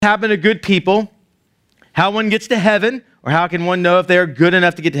happen to good people, how one gets to heaven, or how can one know if they're good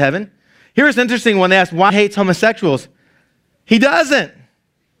enough to get to heaven. Here's an interesting one. They asked, why he hates homosexuals? He doesn't.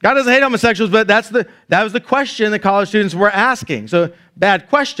 God doesn't hate homosexuals, but that was the question that college students were asking. So bad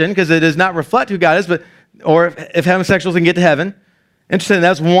question, because it does not reflect who God is, or if homosexuals can get to heaven. Interesting,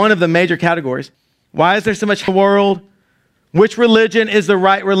 that's one of the major categories. Why is there so much in the world? Which religion is the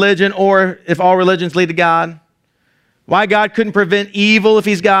right religion, or if all religions lead to God? Why God couldn't prevent evil if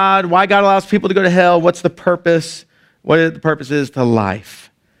he's God? Why God allows people to go to hell? What's the purpose? What the purpose is to life?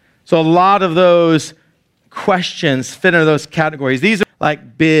 So a lot of those questions fit into those categories. These are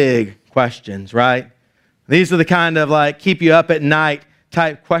like big questions, right? These are the kind of like keep you up at night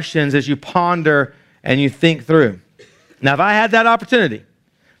type questions as you ponder and you think through. Now, if I had that opportunity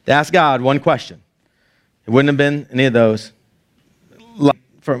to ask God one question, it wouldn't have been any of those.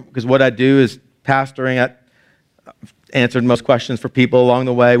 Because what I do is pastoring. I answered most questions for people along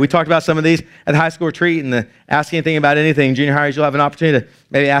the way. We talked about some of these at the high school retreat, and asking anything about anything. Junior hires, you'll have an opportunity to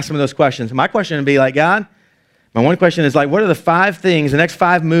maybe ask some of those questions. My question would be like, God, my one question is like, what are the 5 things, the next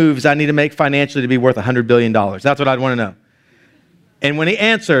 5 moves I need to make financially to be worth $100 billion? That's what I'd want to know. And when he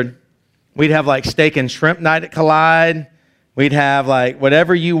answered, we'd have like steak and shrimp night at Collide. We'd have like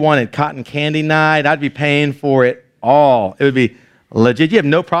whatever you wanted, cotton candy night. I'd be paying for it all. It would be legit. You have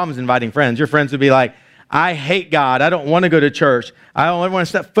no problems inviting friends. Your friends would be like, I hate God. I don't want to go to church. I don't ever want to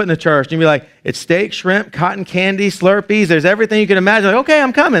step foot in the church. And you'd be like, it's steak, shrimp, cotton candy, Slurpees. There's everything you can imagine. Like, okay,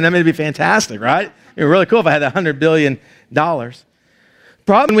 I'm coming. I mean, it'd be fantastic, right? It'd be really cool if I had $100 billion. Problem,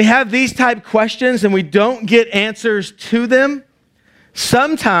 when we have these type questions and we don't get answers to them,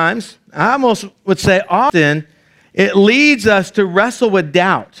 sometimes, I almost would say often, it leads us to wrestle with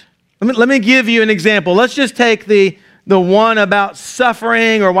doubt. Let me give you an example. Let's just take the one about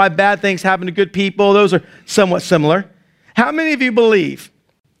suffering or why bad things happen to good people. Those are somewhat similar. How many of you believe,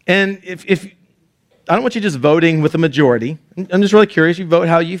 and if I don't want you just voting with the majority. I'm just really curious. You vote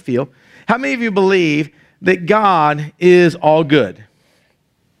how you feel. How many of you believe that God is all good?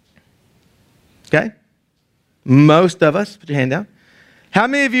 Okay? Most of us. Put your hand down. How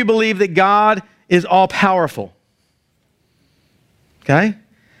many of you believe that God is all powerful? Okay?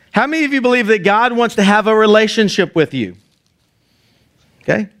 How many of you believe that God wants to have a relationship with you?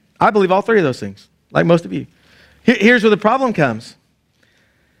 Okay? I believe all 3 of those things, like most of you. Here's where the problem comes.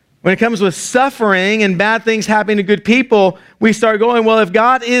 When it comes with suffering and bad things happening to good people, we start going, well, if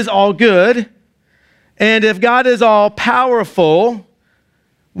God is all good, and if God is all powerful,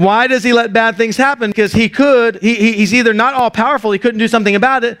 why does he let bad things happen? Because he's either not all powerful, he couldn't do something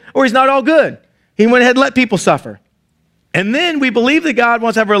about it, or he's not all good. He went ahead and let people suffer. And then we believe that God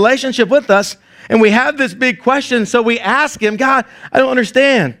wants to have a relationship with us, and we have this big question, so we ask him, God, I don't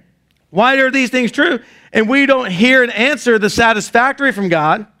understand. Why are these things true? And we don't hear an answer that's satisfactory from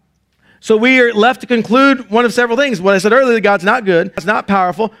God. So we are left to conclude one of several things. What I said earlier, that God's not good, God's not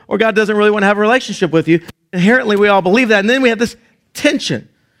powerful, or God doesn't really want to have a relationship with you. Inherently, we all believe that. And then we have this tension.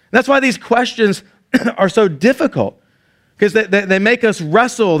 And that's why these questions are so difficult, because they make us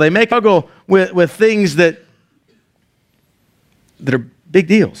wrestle. They make us struggle with things that are big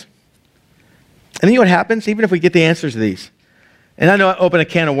deals. And then you know what happens? Even if we get the answers to these. And I know I open a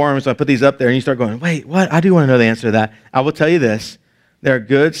can of worms, so I put these up there, and you start going, wait, what? I do want to know the answer to that. I will tell you this. There are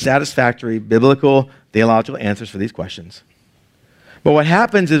good, satisfactory, biblical, theological answers for these questions. But what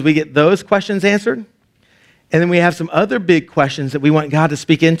happens is we get those questions answered, and then we have some other big questions that we want God to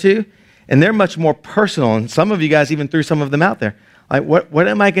speak into, and they're much more personal. And some of you guys even threw some of them out there. Like, what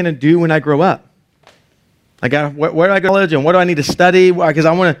am I going to do when I grow up? Like, where do I go to college, and what do I need to study? Because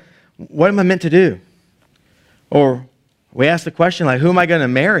what am I meant to do? Or we ask the question, like, who am I going to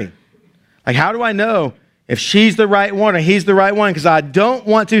marry? Like, how do I know if she's the right one or he's the right one? Because I don't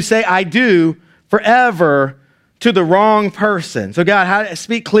want to say I do forever to the wrong person. So God,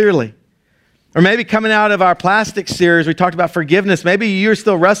 speak clearly. Or maybe coming out of our plastic series, we talked about forgiveness. Maybe you're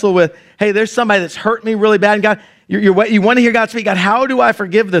still wrestle with, hey, there's somebody that's hurt me really bad. And God, you want to hear God speak. God, how do I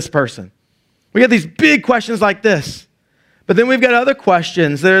forgive this person? We got these big questions like this. But then we've got other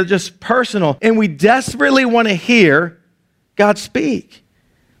questions that are just personal. And we desperately want to hear God speak.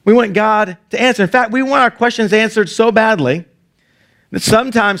 We want God to answer. In fact, we want our questions answered so badly that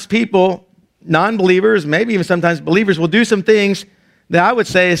sometimes people, non-believers, maybe even sometimes believers, will do some things that I would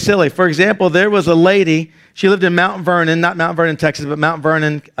say is silly. For example, there was a lady, she lived in Mount Vernon, not Mount Vernon, Texas, but Mount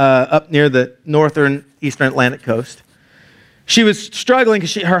Vernon up near the northern eastern Atlantic coast. She was struggling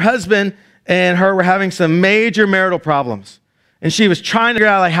because her husband and her were having some major marital problems. And she was trying to figure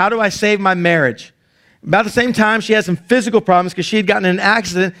out, like, how do I save my marriage? About the same time, she had some physical problems because she had gotten in an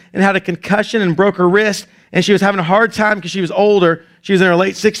accident and had a concussion and broke her wrist. and she was having a hard time because she was older. She was in her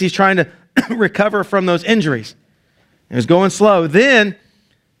late 60s trying to recover from those injuries. It was going slow. Then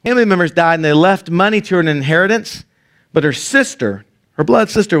family members died, and they left money to her in inheritance, but her sister, her blood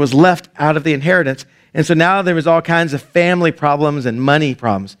sister, was left out of the inheritance. And so now there was all kinds of family problems and money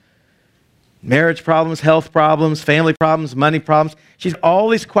problems. Marriage problems, health problems, family problems, money problems. She's all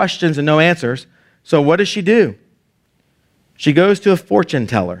these questions and no answers. So what does she do? She goes to a fortune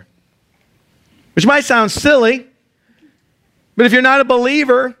teller, which might sound silly, but if you're not a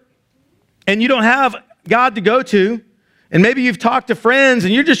believer and you don't have God to go to, and maybe you've talked to friends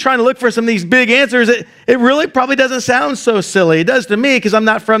and you're just trying to look for some of these big answers, it really probably doesn't sound so silly. It does to me because I'm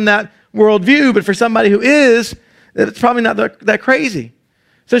not from that worldview, but for somebody who is, it's probably not that crazy.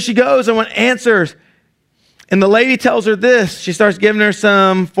 So she goes and wants answers. And the lady tells her this. She starts giving her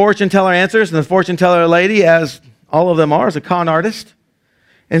some fortune teller answers. And the fortune teller lady, as all of them are, is a con artist.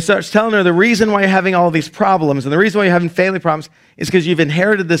 And starts telling her the reason why you're having all these problems and the reason why you're having family problems is because you've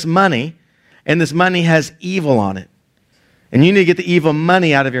inherited this money, and this money has evil on it. And you need to get the evil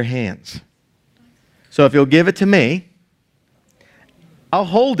money out of your hands. So if you'll give it to me, I'll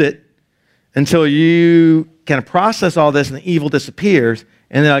hold it until you kind of process all this and the evil disappears,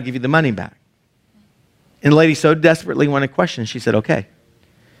 and then I'll give you the money back. And the lady so desperately wanted questions, she said, okay.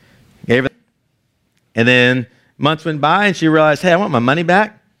 Gave it. And then months went by, and she realized, hey, I want my money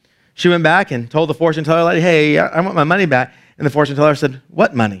back. She went back and told the fortune teller lady, hey, I want my money back. And the fortune teller said,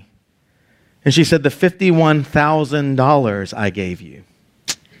 what money? And she said, the $51,000 I gave you.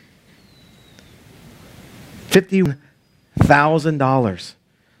 $51,000.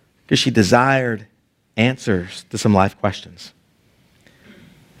 Because she desired answers to some life questions.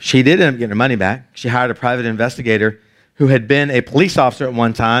 She did end up getting her money back. She hired a private investigator who had been a police officer at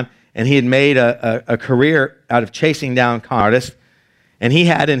one time, and he had made a career out of chasing down con artists. And he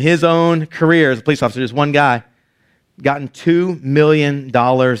had in his own career as a police officer, just one guy, gotten $2 million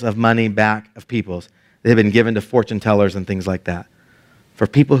of money back of people's that had been given to fortune tellers and things like that for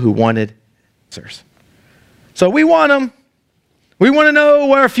people who wanted answers. So we want them. We want to know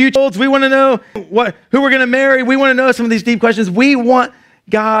what our future holds. We want to know who we're going to marry. We want to know some of these deep questions. We want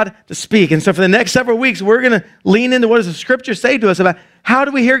God to speak. And so for the next several weeks, we're going to lean into what does the Scripture say to us about how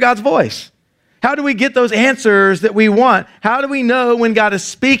do we hear God's voice? How do we get those answers that we want? How do we know when God is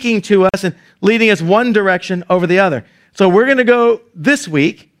speaking to us and leading us one direction over the other? So we're going to go this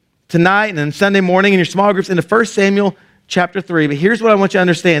week, tonight, and then Sunday morning in your small groups into 1 Samuel chapter 3. But here's what I want you to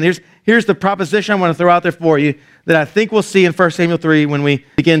understand. Here's the proposition I want to throw out there for you that I think we'll see in 1 Samuel 3 when we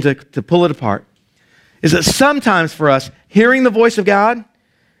begin to pull it apart. Is that sometimes for us, hearing the voice of God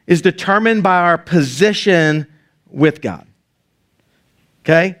is determined by our position with God.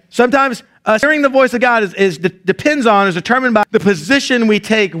 Okay? Sometimes us hearing the voice of God is determined by the position we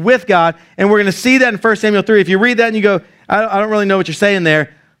take with God, and we're going to see that in 1 Samuel 3. If you read that and you go, I don't really know what you're saying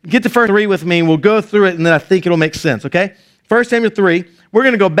there, get to 1 3 with me, and we'll go through it, and then I think it'll make sense, okay? 1 Samuel 3, we're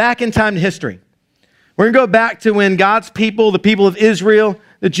going to go back in time to history. We're going to go back to when God's people, the people of Israel,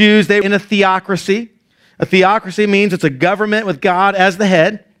 the Jews, they were in a theocracy. A theocracy means it's a government with God as the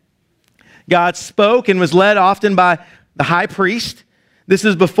head. God spoke and was led often by the high priest. This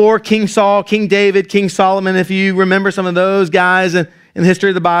is before King Saul, King David, King Solomon, if you remember some of those guys in the history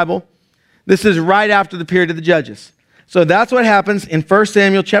of the Bible. This is right after the period of the Judges. So that's what happens in 1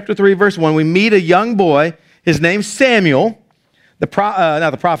 Samuel chapter 3, verse 1. We meet a young boy. His name's Samuel,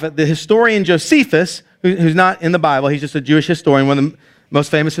 the historian Josephus, who's not in the Bible. He's just a Jewish historian, one of the most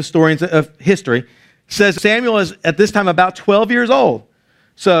famous historians of history, says Samuel is at this time about 12 years old.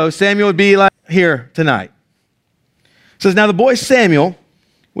 So Samuel would be like here tonight. It says, now the boy Samuel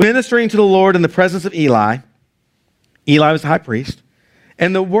was ministering to the Lord in the presence of Eli. Eli was the high priest.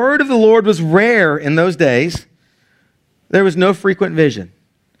 And the word of the Lord was rare in those days. There was no frequent vision.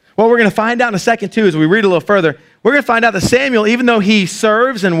 What we're going to find out in a second, too, as we read a little further, we're going to find out that Samuel, even though he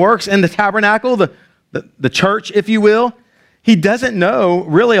serves and works in the tabernacle, the church, if you will, he doesn't know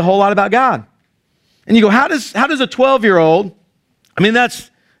really a whole lot about God. And you go, how does a 12-year-old, it's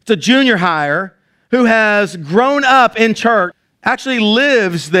a junior hire who has grown up in church, actually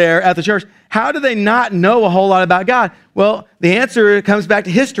lives there at the church, how do they not know a whole lot about God? Well, the answer comes back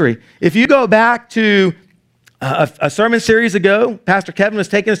to history. If you go back to a sermon series ago, Pastor Kevin was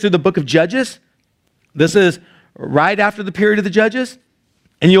taking us through the book of Judges. This is right after the period of the Judges.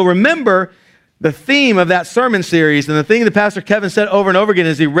 And you'll remember the theme of that sermon series and the thing that Pastor Kevin said over and over again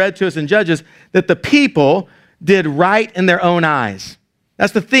as he read to us in Judges, that the people did right in their own eyes.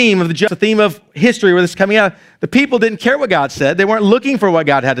 That's the theme of the theme of history where this is coming out. The people didn't care what God said. They weren't looking for what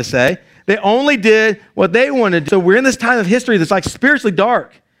God had to say. They only did what they wanted. So we're in this time of history that's like spiritually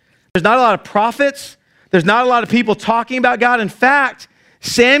dark. There's not a lot of prophets. There's not a lot of people talking about God. In fact,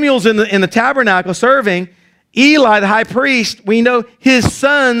 Samuel's in the tabernacle serving. Eli, the high priest, we know his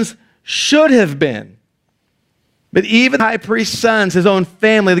sons should have been. But even the high priest's sons, his own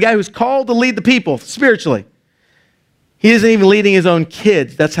family, the guy who's called to lead the people spiritually, he isn't even leading his own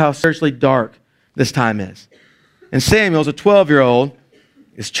kids. That's how spiritually dark this time is. And Samuel's a 12-year-old,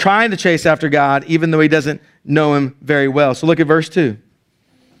 is trying to chase after God, even though he doesn't know him very well. So look at verse 2.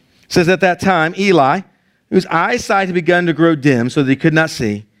 It says, at that time, Eli, whose eyesight had begun to grow dim so that he could not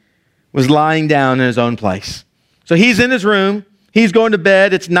see, was lying down in his own place. So he's in his room. He's going to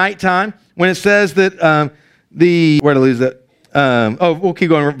bed. It's nighttime. When it says that where to lose that? We'll keep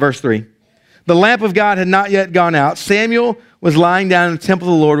going. Verse 3. The lamp of God had not yet gone out. Samuel was lying down in the temple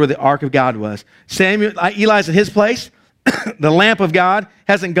of the Lord where the ark of God was. Eli's at his place. The lamp of God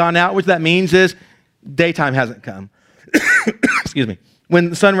hasn't gone out, which that means is daytime hasn't come. Excuse me. When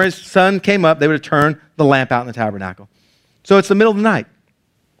the sun came up, they would have turned the lamp out in the tabernacle. So it's the middle of the night.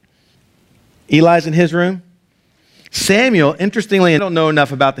 Eli's in his room. Samuel, interestingly, I don't know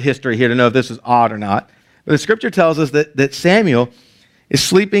enough about the history here to know if this is odd or not, but the scripture tells us that Samuel is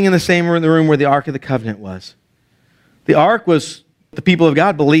sleeping in the same room, the room where the Ark of the Covenant was. The Ark was, the people of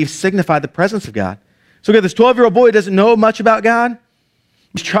God believed, signified the presence of God. So this 12-year-old boy doesn't know much about God.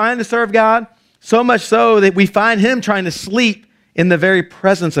 He's trying to serve God, so much so that we find him trying to sleep in the very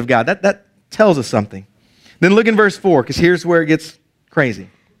presence of God. That tells us something. Then look in verse 4, because here's where it gets crazy.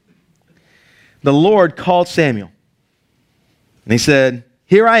 The Lord called Samuel, and he said,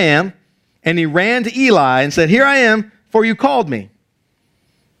 here I am. And he ran to Eli and said, here I am, for you called me.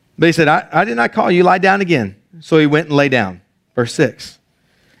 But he said, I did not call you, lie down again. So he went and lay down. Verse 6.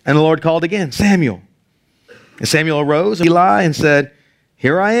 And the Lord called again, Samuel. And Samuel arose, Eli, and said,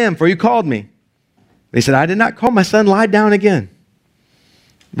 here I am, for you called me. But he said, I did not call my son, lie down again.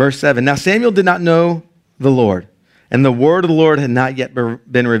 Verse 7. Now Samuel did not know the Lord, and the word of the Lord had not yet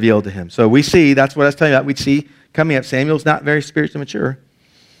been revealed to him. So we see, that's what I was telling you about, we'd see coming up, Samuel's not very spiritually mature.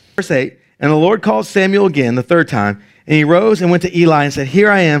 Verse 8. And the Lord called Samuel again the third time, and he rose and went to Eli and said,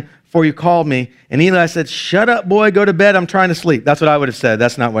 here I am, for you called me. And Eli said, shut up, boy, go to bed, I'm trying to sleep. That's what I would have said.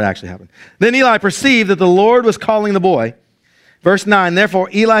 That's not what actually happened. Then Eli perceived that the Lord was calling the boy. Verse 9, therefore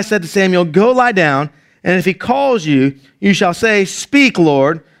Eli said to Samuel, go lie down, and if he calls you, you shall say, speak,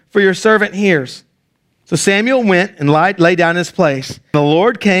 Lord, for your servant hears. So Samuel went and lay down in his place. The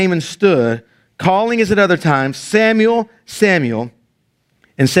Lord came and stood, calling as at other times, Samuel, Samuel.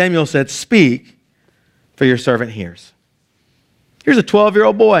 And Samuel said, speak, for your servant hears. Here's a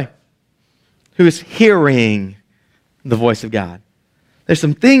 12-year-old boy who is hearing the voice of God. There's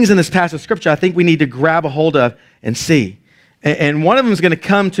some things in this passage of Scripture I think we need to grab a hold of and see. And one of them is going to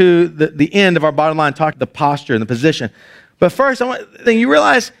come to the end of our bottom line, talk the posture and the position. But first, you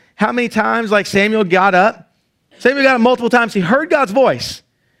realize how many times like Samuel got up? Samuel got up multiple times. He heard God's voice.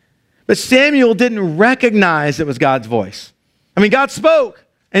 But Samuel didn't recognize it was God's voice. I mean, God spoke.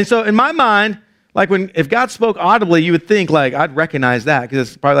 And so in my mind, like if God spoke audibly, you would think like, I'd recognize that because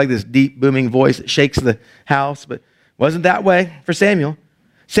it's probably like this deep booming voice that shakes the house, but it wasn't that way for Samuel.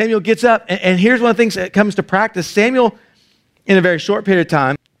 Samuel gets up, and here's one of the things that comes to practice. Samuel, in a very short period of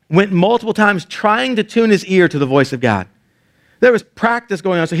time, went multiple times trying to tune his ear to the voice of God. There was practice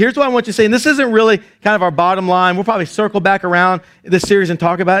going on. So here's what I want you to say, and this isn't really kind of our bottom line. We'll probably circle back around this series and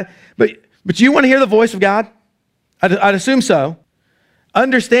talk about it, but you want to hear the voice of God? I'd assume so.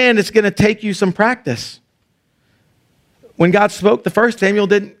 Understand it's going to take you some practice. When God spoke the first, Samuel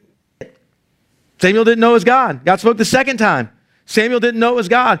didn't know it was God. God spoke the second time. Samuel didn't know it was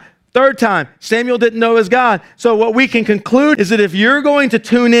God. Third time, Samuel didn't know it was God. So what we can conclude is that if you're going to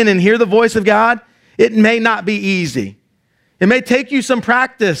tune in and hear the voice of God, it may not be easy. It may take you some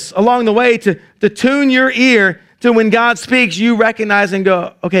practice along the way to tune your ear to when God speaks, you recognize and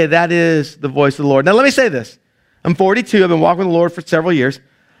go, okay, that is the voice of the Lord. Now let me say this. I'm 42. I've been walking with the Lord for several years.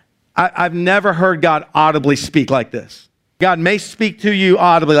 I've never heard God audibly speak like this. God may speak to you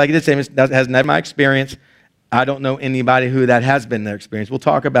audibly like this. That has never been my experience. I don't know anybody who that has been their experience. We'll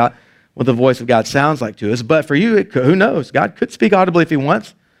talk about what the voice of God sounds like to us. But for you, who knows? God could speak audibly if he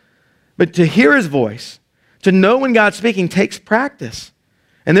wants. But to hear his voice, to know when God's speaking takes practice.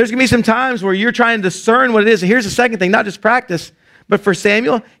 And there's going to be some times where you're trying to discern what it is. And here's the second thing, not just practice, but for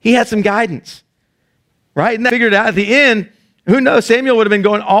Samuel, he had some guidance. Right? And they figured it out at the end. Who knows? Samuel would have been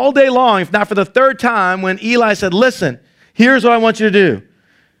going all day long, if not for the third time, when Eli said, listen, here's what I want you to do.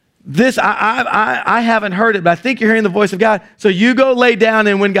 This, I haven't heard it, but I think you're hearing the voice of God. So you go lay down,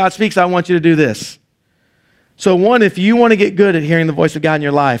 and when God speaks, I want you to do this. So one, if you want to get good at hearing the voice of God in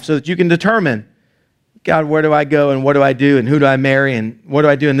your life so that you can determine God, where do I go and what do I do and who do I marry and what do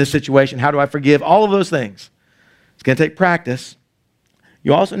I do in this situation? How do I forgive? All of those things. It's going to take practice.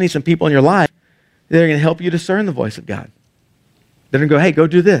 You also need some people in your life that are going to help you discern the voice of God. They're going to go, hey, go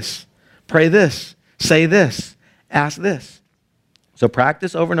do this, pray this, say this, ask this. So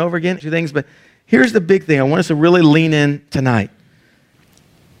practice over and over again, two things. But here's the big thing. I want us to really lean in tonight.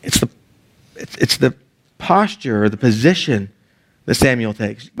 It's the posture or the position that Samuel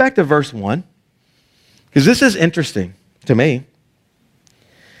takes. Back to verse 1, because this is interesting to me.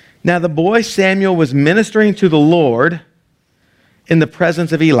 Now the boy Samuel was ministering to the Lord in the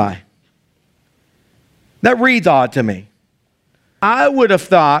presence of Eli. That reads odd to me. I would have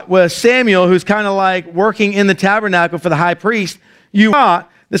thought, well, Samuel, who's kind of like working in the tabernacle for the high priest, you thought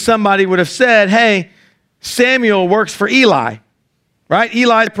that somebody would have said, hey, Samuel works for Eli, right?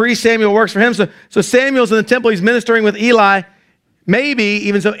 Eli, the priest, Samuel works for him. So Samuel's in the temple, he's ministering with Eli, maybe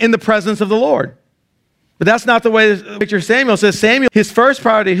even so in the presence of the Lord. But that's not the way the picture of Samuel says. Samuel, his first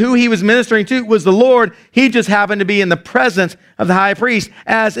priority, who he was ministering to, was the Lord. He just happened to be in the presence of the high priest,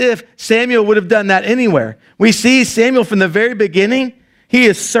 as if Samuel would have done that anywhere. We see Samuel from the very beginning, he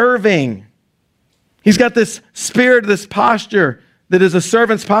is serving. He's got this spirit, this posture that is a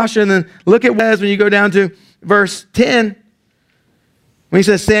servant's posture. And then look at what it says when you go down to verse 10. When he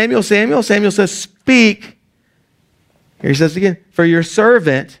says, Samuel, Samuel, Samuel says, speak. Here he says again, for your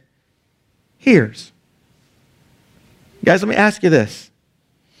servant hears. Guys, let me ask you this.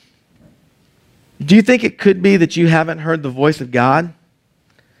 Do you think it could be that you haven't heard the voice of God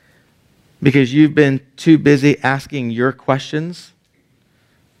because you've been too busy asking your questions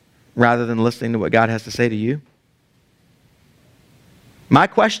rather than listening to what God has to say to you? My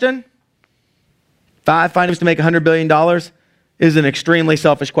question, 5 ways to make $100 billion, is an extremely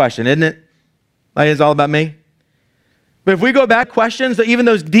selfish question, isn't it? Like it's all about me. But if we go back questions, even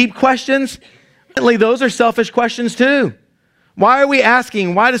those deep questions, those are selfish questions too. Why are we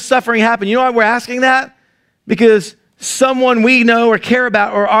asking? Why does suffering happen? You know why we're asking that? Because someone we know or care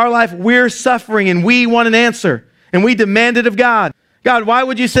about or our life, we're suffering and we want an answer. And we demand it of God. God, why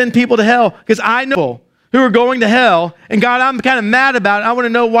would you send people to hell? Because I know people who are going to hell. And God, I'm kind of mad about it. I want to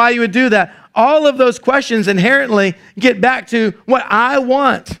know why you would do that. All of those questions inherently get back to what I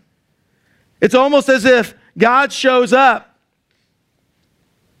want. It's almost as if God shows up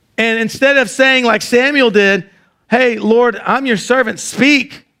and instead of saying like Samuel did, hey, Lord, I'm your servant,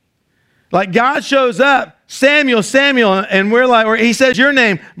 speak. Like God shows up, Samuel, Samuel, and we're like, or he says your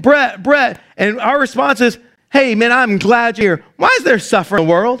name, Brett, Brett. And our response is, hey, man, I'm glad you're here. Why is there suffering in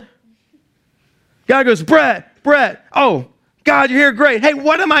the world? God goes, Brett, Brett. Oh, God, you're here, great. Hey,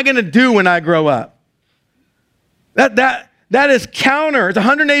 what am I going to do when I grow up? That is counter. It's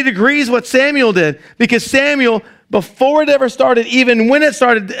 180 degrees what Samuel did, because Samuel, before it ever started, even when it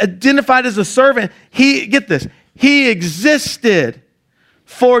started, identified as a servant, get this, he existed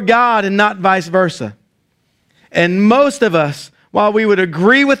for God and not vice versa. And most of us, while we would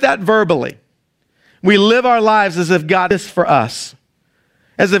agree with that verbally, we live our lives as if God is for us.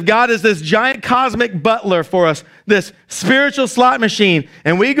 As if God is this giant cosmic butler for us, this spiritual slot machine.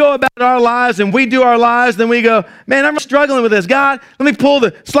 And we go about our lives and we do our lives, then we go, man, I'm struggling with this. God, let me pull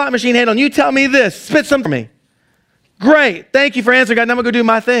the slot machine handle. You tell me this. Spit something for me. Great. Thank you for answering, God. Now I'm going to go do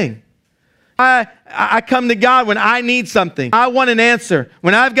my thing. I come to God when I need something. I want an answer.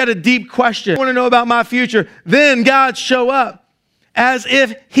 When I've got a deep question, I want to know about my future. Then God show up as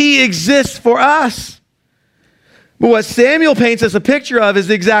if he exists for us. But what Samuel paints us a picture of is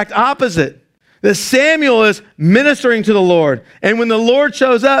the exact opposite. That Samuel is ministering to the Lord. And when the Lord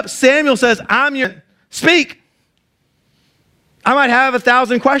shows up, Samuel says, I'm your, speak. I might have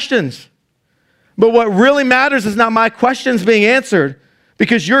 1,000 questions. But what really matters is not my questions being answered,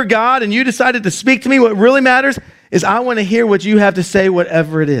 because you're God and you decided to speak to me. What really matters is I want to hear what you have to say,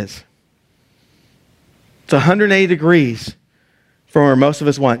 whatever it is. It's 180 degrees from where most of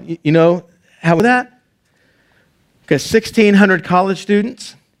us want. You know how that? Because 1,600 college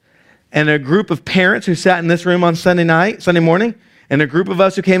students and a group of parents who sat in this room on Sunday morning, and a group of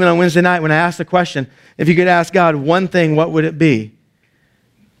us who came in on Wednesday night, when I asked the question, if you could ask God one thing, what would it be?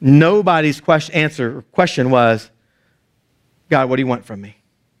 Nobody's question was, God, what do you want from me?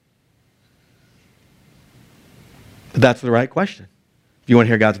 But that's the right question. If you want to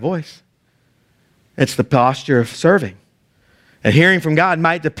hear God's voice, it's the posture of serving. And hearing from God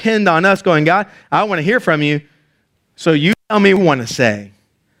might depend on us going, God, I want to hear from you, so you tell me what you want to say,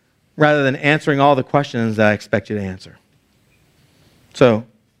 rather than answering all the questions that I expect you to answer. So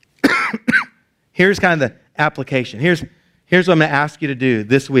here's kind of the application. Here's what I'm going to ask you to do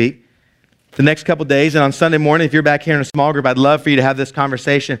this week. the next couple days. And on Sunday morning, if you're back here in a small group, I'd love for you to have this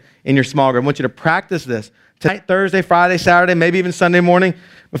conversation in your small group. I want you to practice this tonight, Thursday, Friday, Saturday, maybe even Sunday morning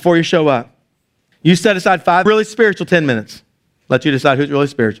before you show up. You set aside 5 really spiritual 10 minutes. Let you decide who's really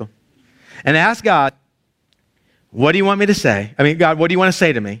spiritual. And ask God, what do you want me to say? I mean, God, what do you want to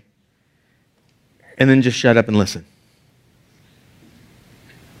say to me? And then just shut up and listen.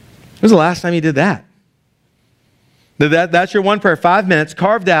 When was the last time you did that? That's your one prayer, 5 minutes,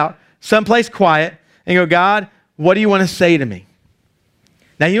 carved out, someplace quiet, and go, God, what do you want to say to me?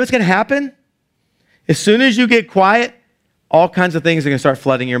 Now, you know what's going to happen? As soon as you get quiet, all kinds of things are going to start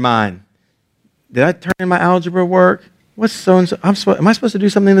flooding your mind. Did I turn in my algebra work? What's so-and-so? Am I supposed to do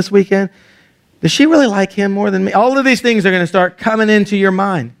something this weekend? Does she really like him more than me? All of these things are going to start coming into your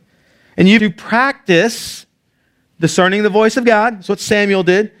mind. And you practice discerning the voice of God. That's what Samuel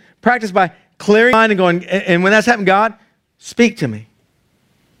did. Practice by clearing your mind and going, and when that's happened, God, speak to me.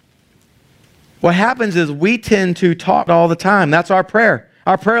 What happens is we tend to talk all the time. That's our prayer.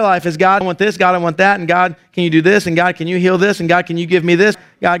 Our prayer life is, God, I want this, God, I want that, and God, can you do this, and God, can you heal this, and God, can you give me this,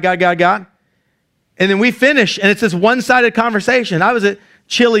 God, God, God, God. And then we finish, and it's this one-sided conversation. I was at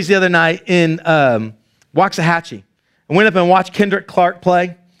Chili's the other night in Waxahachie. I went up and watched Kendrick Clark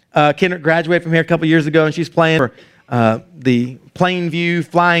play. Kendrick graduated from here a couple years ago, and she's playing for the Plainview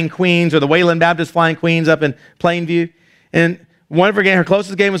Flying Queens, or the Wayland Baptist Flying Queens up in Plainview. And one of her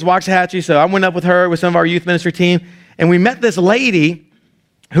closest game was Waxahachie, so I went up with her, with some of our youth ministry team, and we met this lady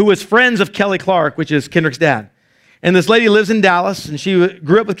who was friends of Kelly Clark, which is Kendrick's dad. And this lady lives in Dallas, and she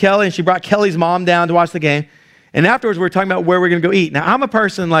grew up with Kelly, and she brought Kelly's mom down to watch the game. And afterwards, we were talking about where we're going to go eat. Now, I'm a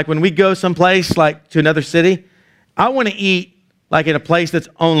person, like, when we go someplace, like, to another city, I want to eat, like, in a place that's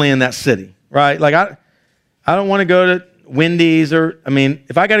only in that city, right? Like, I don't want to go to Wendy's or, I mean,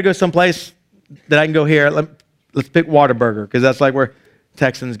 if I got to go someplace that I can go here, let's pick Whataburger, because that's, like, where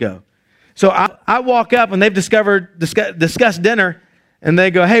Texans go. So I walk up, and they've discussed dinner, and they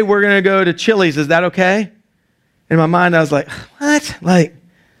go, hey, we're going to go to Chili's. Is that okay? In my mind, I was like, what? Like,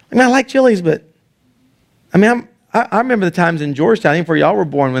 I mean, I like Chili's, but, I mean, I remember the times in Georgetown, even before y'all were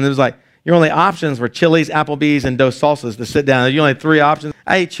born, when there was like, your only options were Chili's, Applebee's, and Dos Salsas to sit down. You only had 3 options.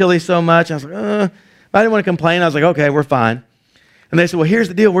 I ate Chili's so much. I was like, But I didn't want to complain. I was like, okay, we're fine. And they said, well, here's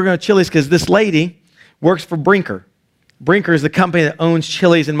the deal. We're going to Chili's because this lady works for Brinker. Brinker is the company that owns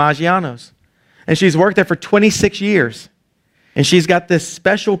Chili's and Maggiano's. And she's worked there for 26 years. And she's got this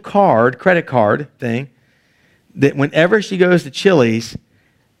special card, credit card thing, that whenever she goes to Chili's,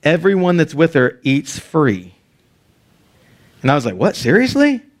 everyone that's with her eats free. And I was like, what,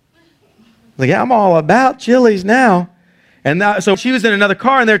 seriously? I was like, yeah, I'm all about Chili's now. And so she was in another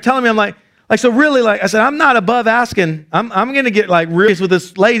car, and they're telling me, I'm like, so really, like, I said, I'm not above asking. I'm going to get, like, real with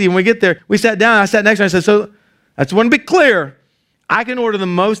this lady. When we get there, we sat down, I sat next to her, I said, so I just want to be clear. I can order the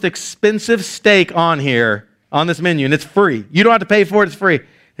most expensive steak on here, on this menu, and it's free. You don't have to pay for it, it's free.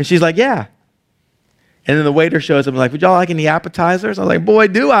 And she's like, yeah. And then the waiter shows up and like, would y'all like any appetizers? I was like, boy,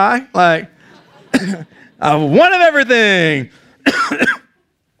 do I. Like, one of everything.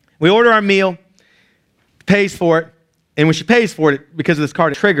 We order our meal, pays for it, and when she pays for it, because of this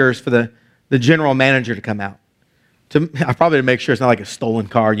card, it triggers for the general manager to come out. Probably to make sure it's not like a stolen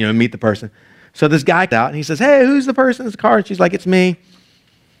card, meet the person. So this guy comes out, and he says, hey, who's the person in this card? And she's like, it's me.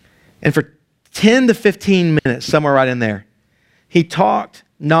 And for 10 to 15 minutes, somewhere right in there, he talked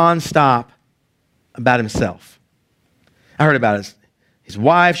nonstop about himself. I heard about his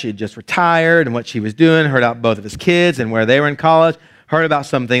wife. She had just retired and what she was doing. Heard about both of his kids and where they were in college. Heard about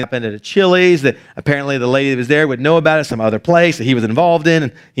something that happened at a Chili's that apparently the lady that was there would know about it, some other place that he was involved in,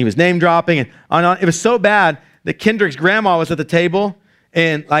 and he was name dropping and on and on. It was so bad that Kendrick's grandma was at the table,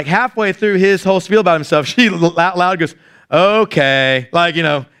 and like halfway through his whole spiel about himself, she out loud goes, okay, like,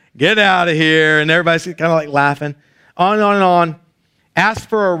 get out of here. And everybody's kind of like laughing. On and on and on. Asked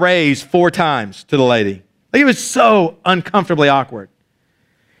for a raise 4 times to the lady. Like, it was so uncomfortably awkward.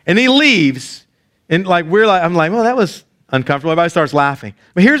 And he leaves, and I'm like, well, that was uncomfortable. Everybody starts laughing.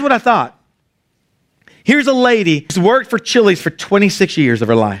 But here's what I thought. Here's a lady who's worked for Chili's for 26 years of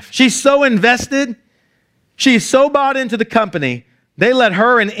her life. She's so invested. She's so bought into the company. They let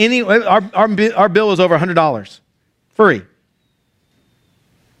her and our bill was over $100. Free.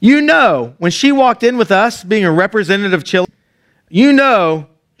 When she walked in with us, being a representative of Chili's,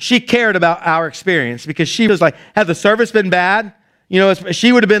 she cared about our experience, because she was like, had the service been bad,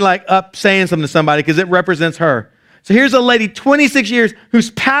 she would have been like up saying something to somebody because it represents her. So here's a lady, 26 years,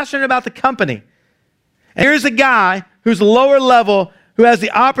 who's passionate about the company. And here's a guy who's lower level, who has the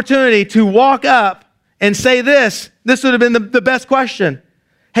opportunity to walk up and say this. This would have been the best question.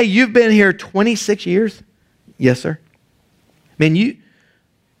 Hey, you've been here 26 years? Yes, sir. Man,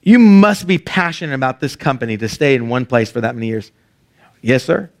 You must be passionate about this company to stay in one place for that many years. Yes,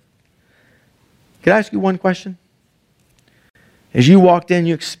 sir. Could I ask you one question? As you walked in,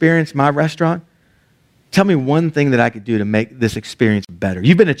 you experienced my restaurant. Tell me one thing that I could do to make this experience better.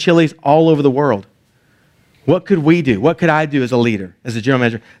 You've been to Chili's all over the world. What could we do? What could I do as a leader, as a general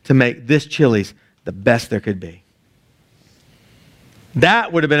manager, to make this Chili's the best there could be?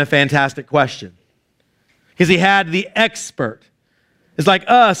 That would have been a fantastic question. Because he had the expert. It's like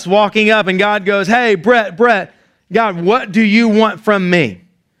us walking up and God goes, hey, Brett, God, what do you want from me?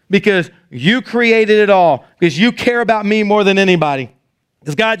 Because you created it all. Because you care about me more than anybody.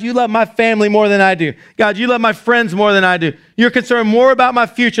 Because God, you love my family more than I do. God, you love my friends more than I do. You're concerned more about my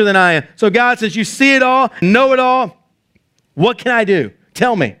future than I am. So God, since you see it all, know it all, what can I do?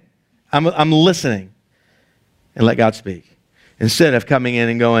 Tell me. I'm listening. And let God speak. Instead of coming in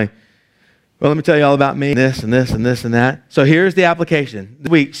and going, well, let me tell you all about me, this and this and this and that. So here's the application. This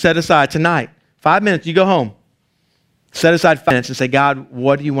week, set aside tonight, 5 minutes, you go home. Set aside 5 minutes and say, God,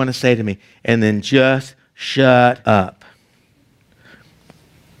 what do you want to say to me? And then just shut up.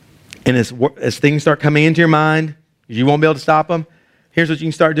 And as things start coming into your mind, you won't be able to stop them, here's what you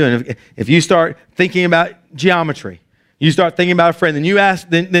can start doing. If you start thinking about geometry, you start thinking about a friend, then you ask,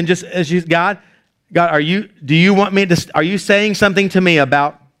 then just as you, God, are you saying something to me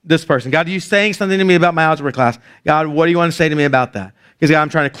about this person? God, are you saying something to me about my algebra class? God, what do you want to say to me about that? Because God, I'm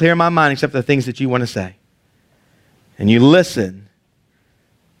trying to clear my mind except for the things that you want to say. And you listen,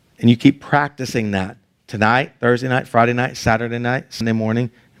 and you keep practicing that tonight, Thursday night, Friday night, Saturday night, Sunday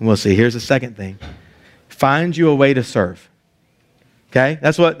morning, and we'll see. Here's the second thing. Find you a way to serve. Okay?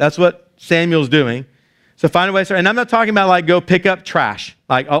 That's what Samuel's doing. So find a way to serve. And I'm not talking about like go pick up trash.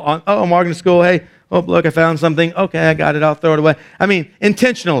 Like, I'm walking to school. Hey, look, I found something. Okay, I got it. I'll throw it away. I mean,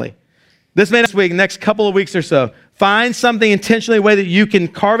 intentionally. This may next week, next couple of weeks or so. Find something intentionally, a way that you can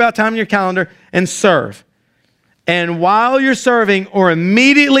carve out time in your calendar and serve. And while you're serving or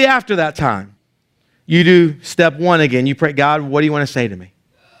immediately after that time, you do step one again. You pray, God, what do you want to say to me?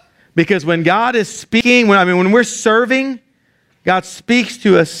 Because when God is speaking, when we're serving, God speaks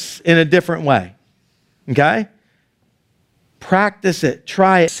to us in a different way. Okay? Practice it.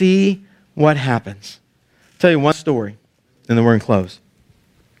 Try it. See what happens. I'll tell you one story, and then we're going to close.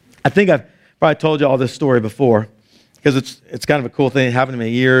 I think I've probably told you all this story before because it's kind of a cool thing that happened to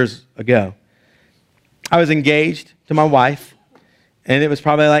me years ago. I was engaged to my wife, and it was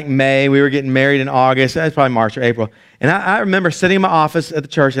probably like May. We were getting married in August. It was probably March or April. And I remember sitting in my office at the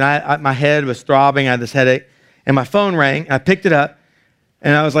church, and my head was throbbing. I had this headache, and my phone rang. I picked it up,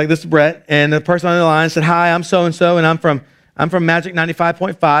 and I was like, this is Brett. And the person on the line said, hi, I'm so-and-so, and I'm from Magic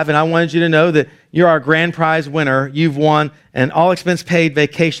 95.5, and I wanted you to know that you're our grand prize winner. You've won an all-expense paid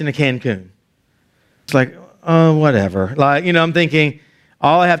vacation to Cancun. It's like, oh, whatever. Like, I'm thinking,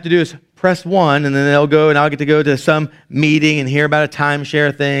 all I have to do is press 1, and then they'll go, and I'll get to go to some meeting and hear about a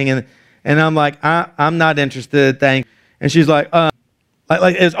timeshare thing. And I'm like, I'm not interested, thanks. And she's like,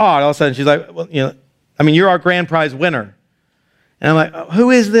 it's odd. All of a sudden, she's like, well, you're our grand prize winner. And I'm like, who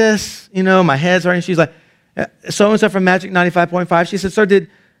is this? My head's hurting. She's like, so-and-so from Magic 95.5. She said, sir, did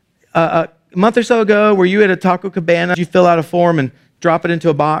a month or so ago, were you at a Taco Cabana? Did you fill out a form and drop it into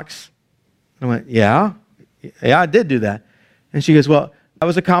a box? I went, yeah, I did do that. And she goes, well, that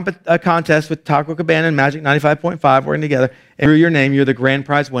was a contest with Taco Cabana and Magic 95.5 working together. And through your name, you're the grand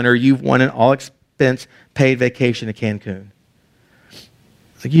prize winner. You've won an all-expense paid vacation to Cancun.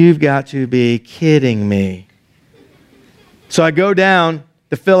 It's like, you've got to be kidding me. So I go down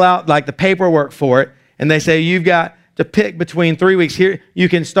to fill out like the paperwork for it, and they say you've got to pick between 3 weeks. Here you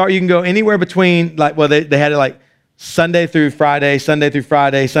can go anywhere between they had it like Sunday through Friday, Sunday through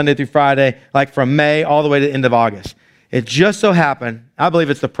Friday, Sunday through Friday, like from May all the way to the end of August. It just so happened, I believe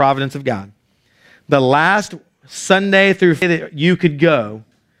it's the providence of God. The last Sunday through Friday that you could go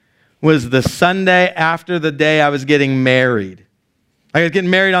was the Sunday after the day I was getting married. I was getting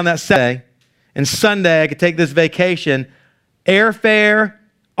married on that Saturday, and Sunday I could take this vacation, airfare,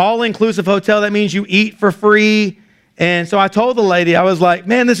 all-inclusive hotel. That means you eat for free. And so I told the lady, I was like,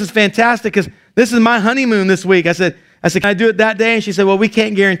 man, this is fantastic because this is my honeymoon this week. I said, can I do it that day? And she said, well, we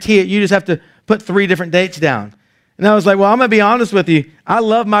can't guarantee it. You just have to put 3 different dates down. And I was like, well, I'm going to be honest with you. I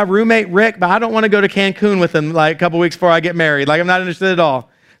love my roommate, Rick, but I don't want to go to Cancun with him like a couple weeks before I get married. Like, I'm not interested at all.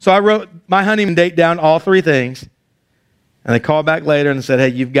 So I wrote my honeymoon date down, all 3 things. And they called back later and said, hey,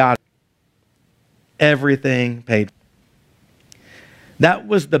 you've got everything paid. That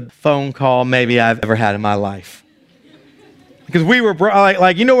was the phone call maybe I've ever had in my life. Because we were,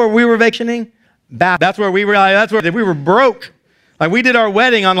 where we were vacationing? That's where we were, we were broke. Like, we did our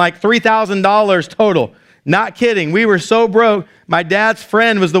wedding on like $3,000 total. Not kidding. We were so broke. My dad's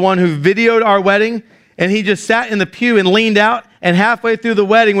friend was the one who videoed our wedding, and he just sat in the pew and leaned out, and halfway through the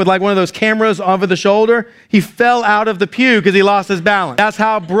wedding with like one of those cameras over the shoulder, he fell out of the pew because he lost his balance. That's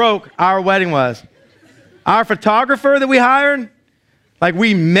how broke our wedding was. Our photographer that we hired, like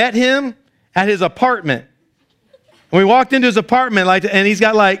we met him at his apartment. And we walked into his apartment, and he's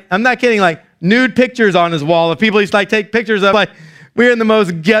got like, I'm not kidding, like nude pictures on his wall of people he's like take pictures of. Like, we're in the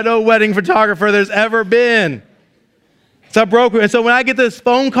most ghetto wedding photographer there's ever been. So broke. And so when I get this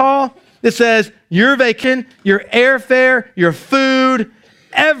phone call that says your vacation, your airfare, your food,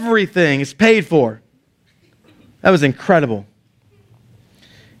 everything is paid for. That was incredible.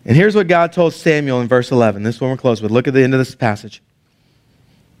 And here's what God told Samuel in verse 11. This one we're close with. Look at the end of this passage.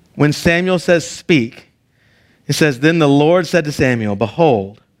 When Samuel says, speak, it says, then the Lord said to Samuel,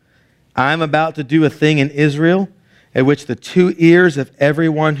 behold, I am about to do a thing in Israel at which the two ears of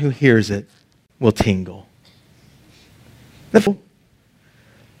everyone who hears it will tingle.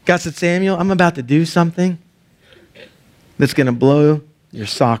 God said, Samuel, I'm about to do something that's going to blow your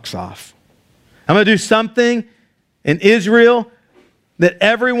socks off. I'm going to do something in Israel that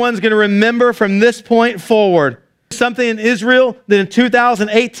everyone's going to remember from this point forward. Something in Israel that in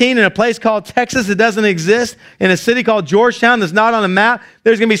 2018 in a place called Texas that doesn't exist, in a city called Georgetown that's not on the map,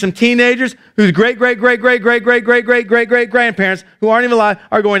 there's going to be some teenagers whose great-great-great-great-great-great-great-great-grandparents who aren't even alive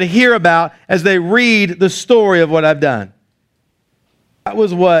are going to hear about as they read the story of what I've done. That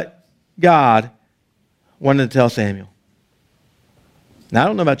was what God wanted to tell Samuel. Now, I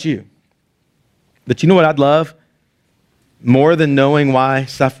don't know about you, but you know what I'd love? More than knowing why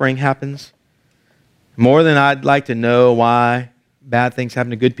suffering happens, more than I'd like to know why bad things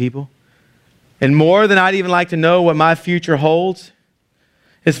happen to good people, and more than I'd even like to know what my future holds,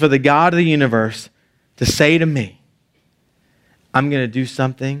 is for the God of the universe to say to me, I'm going to do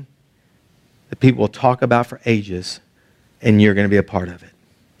something that people will talk about for ages, and you're going to be a part of it.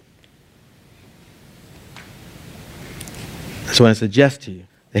 So I want to suggest to you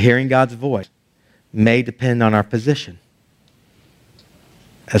that hearing God's voice may depend on our position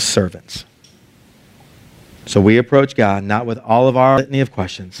as servants. So we approach God not with all of our litany of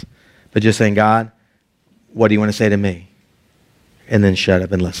questions, but just saying, God, what do you want to say to me? And then shut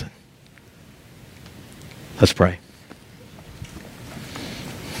up and listen. Let's pray.